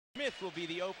Smith will be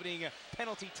the opening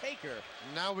penalty taker.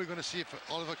 Now we're going to see if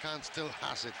Oliver Kahn still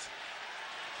has it.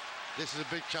 This is a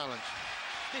big challenge.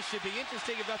 This should be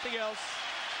interesting if nothing else.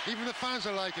 Even the fans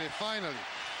are liking it, finally.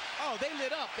 Oh, they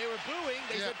lit up. They were booing.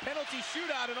 They said penalty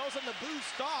shootout, and all of a sudden the boo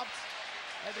stopped,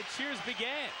 and the cheers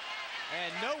began.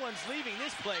 And no one's leaving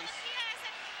this place.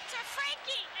 It's a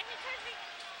Frankie. And he could be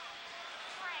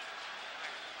Frank.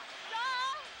 No.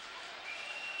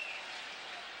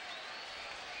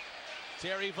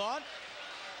 Terry Vaughn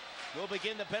will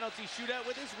begin the penalty shootout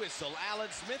with his whistle. Alan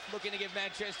Smith looking to give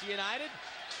Manchester United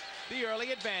the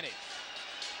early advantage,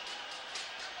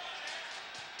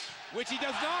 which he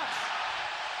does not.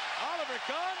 Oliver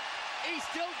Kahn, he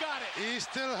still got it. He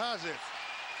still has it.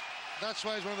 That's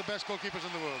why he's one of the best goalkeepers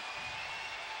in the world.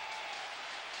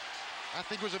 I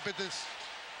think it was a bit this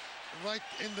right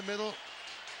in the middle.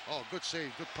 Oh, good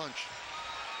save, good punch.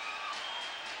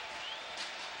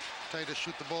 Tried to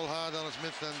shoot the ball hard, Alan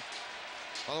Smith, and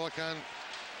Oliver Kahn,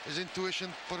 his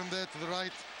intuition put him there to the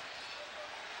right.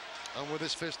 And with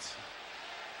his fist,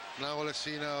 now let's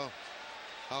see now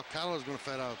how Carroll is going to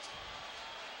fare out.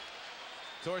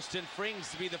 Torsten Frings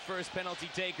to be the first penalty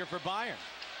taker for Bayern.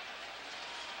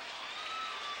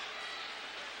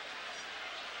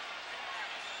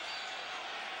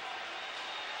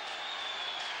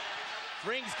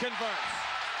 Frings converts.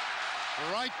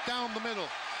 Right down the middle.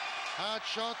 Hard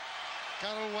shot.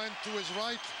 Carroll went to his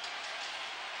right.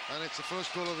 And it's the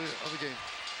first goal of the game.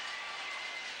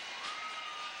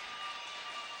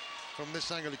 From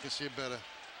this angle you can see it better.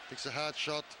 Takes a hard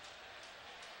shot.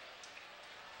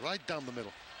 Right down the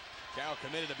middle. Carroll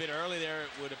committed a bit early there, it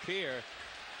would appear.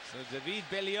 So David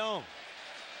Bellion.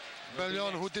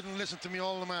 Bellion, who didn't listen to me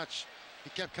all the match. He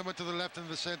kept coming to the left and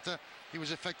the center. He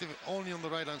was effective only on the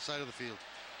right-hand side of the field.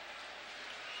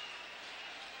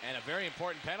 And a very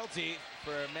important penalty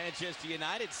for Manchester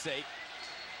United's sake.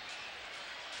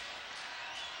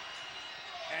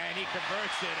 And he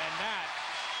converts it, and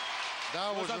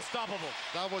that was unstoppable.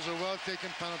 That was a well-taken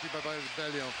penalty by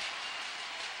Bellion.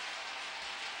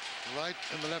 Right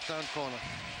in the left-hand corner.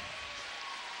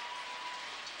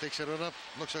 Takes a run up,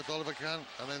 looks at Oliver Kahn,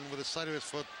 and then with the side of his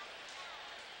foot,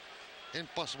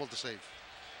 impossible to save.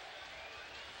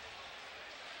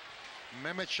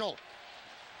 Mehmet Scholl.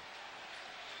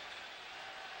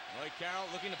 Roy Carroll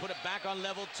looking to put it back on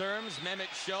level terms. Mehmet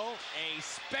Scholl, a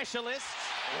specialist.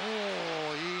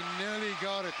 Oh, he nearly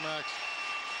got it, Max.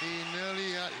 He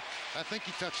nearly had it. I think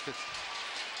he touched it.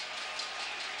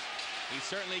 He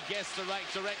certainly guessed the right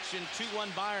direction. 2-1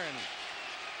 Bayern.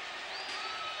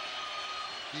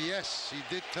 Yes, he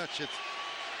did touch it.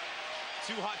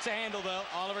 Too hot to handle, though.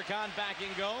 Oliver Kahn back in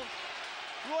goal.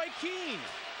 Roy Keane,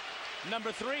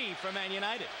 number 3 for Man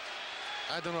United.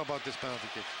 I don't know about this penalty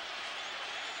kick.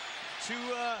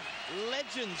 Two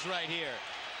legends right here.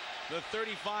 The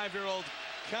 35-year-old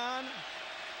Kahn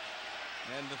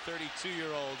and the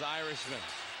 32-year-old Irishman.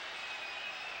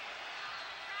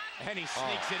 And he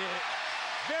sneaks it in.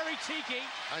 Very cheeky.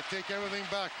 I take everything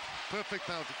back. Perfect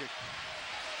penalty kick.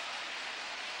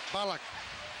 Ballack.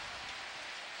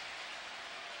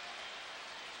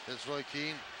 There's Roy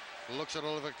Keane. Looks at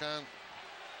Oliver Kahn.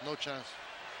 No chance.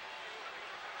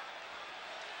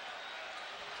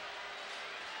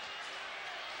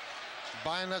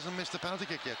 Bayern hasn't missed a penalty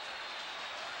kick yet.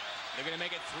 They're going to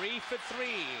make it 3 for 3.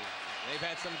 They've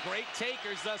had some great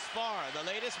takers thus far. The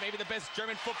latest, maybe the best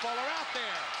German footballer out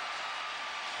there.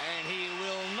 And he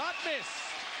will not miss.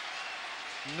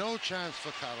 No chance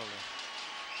for Carroll.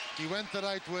 He went the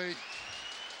right way.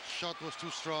 Shot was too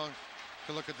strong.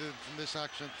 To look at it from this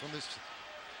action, from this.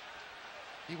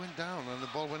 He went down and the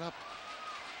ball went up.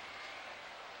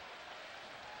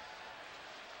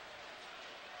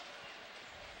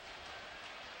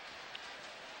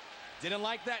 Didn't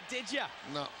like that, did ya?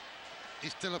 No.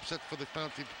 He's still upset for the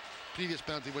penalty, previous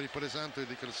penalty where he put his hand to it.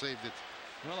 He could have saved it.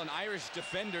 Well, an Irish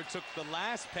defender took the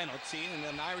last penalty, and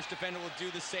an Irish defender will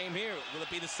do the same here. Will it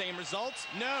be the same results?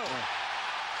 No.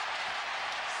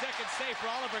 Second save for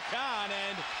Oliver Kahn,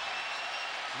 and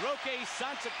Roque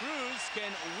Santa Cruz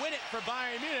can win it for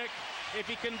Bayern Munich if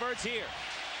he converts here.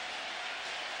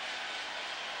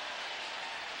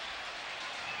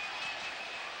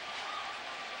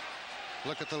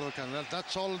 Look at the look, and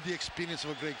that's all the experience of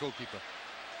a great goalkeeper.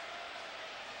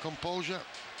 Composure,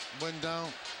 went down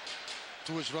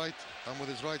to his right, and with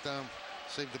his right arm,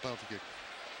 saved the penalty kick.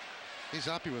 He's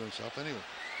happy with himself anyway.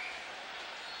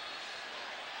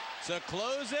 To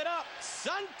close it up,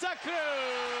 Santa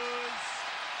Cruz.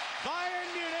 Bayern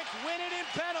Munich win it in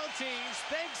penalties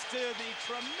thanks to the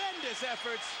tremendous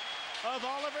efforts of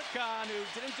Oliver Kahn, who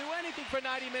didn't do anything for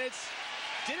 90 minutes,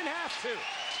 didn't have to.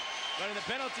 But in the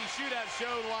penalty shootout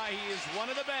showed why he is one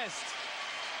of the best.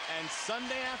 And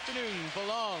Sunday afternoon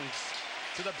belongs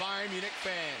to the Bayern Munich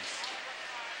fans.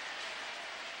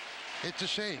 It's a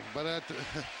shame, but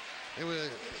it was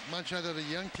Manchester had a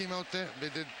young team out there. They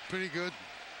did pretty good,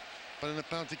 but in the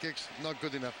penalty kicks, not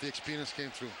good enough. The experience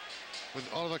came through,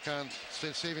 with Oliver Kahn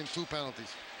still saving 2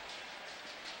 penalties.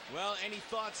 Well, any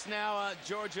thoughts now,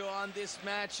 Giorgio, on this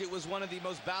match? It was one of the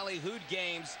most ballyhooed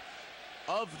games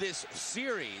of this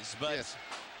series, but yes,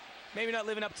 maybe not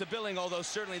living up to billing, although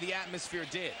certainly the atmosphere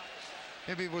did.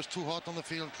 Maybe it was too hot on the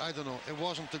field. I don't know. It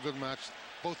wasn't a good match.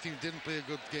 Both teams didn't play a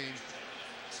good game.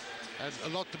 Had a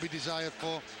lot to be desired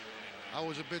for. I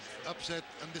was a bit upset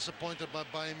and disappointed by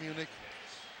Bayern Munich.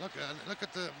 Look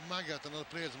at the Magath and other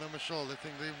players. Remember, Scholl, they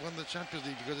think they won the Champions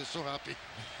League because they're so happy.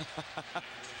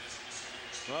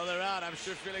 Well, they're out. I'm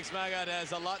sure Felix Magath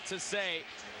has a lot to say,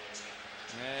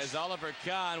 as Oliver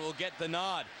Kahn will get the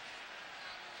nod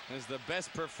as the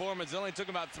best performance. It only took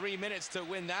about 3 minutes to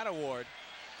win that award.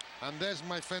 And there's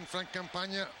my friend Frank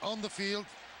Campagna on the field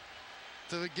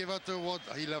to give out the award.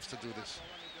 He loves to do this.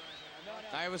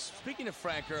 I was speaking to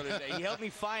Frank earlier today. He helped me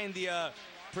find the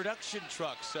production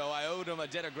truck, so I owed him a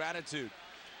debt of gratitude.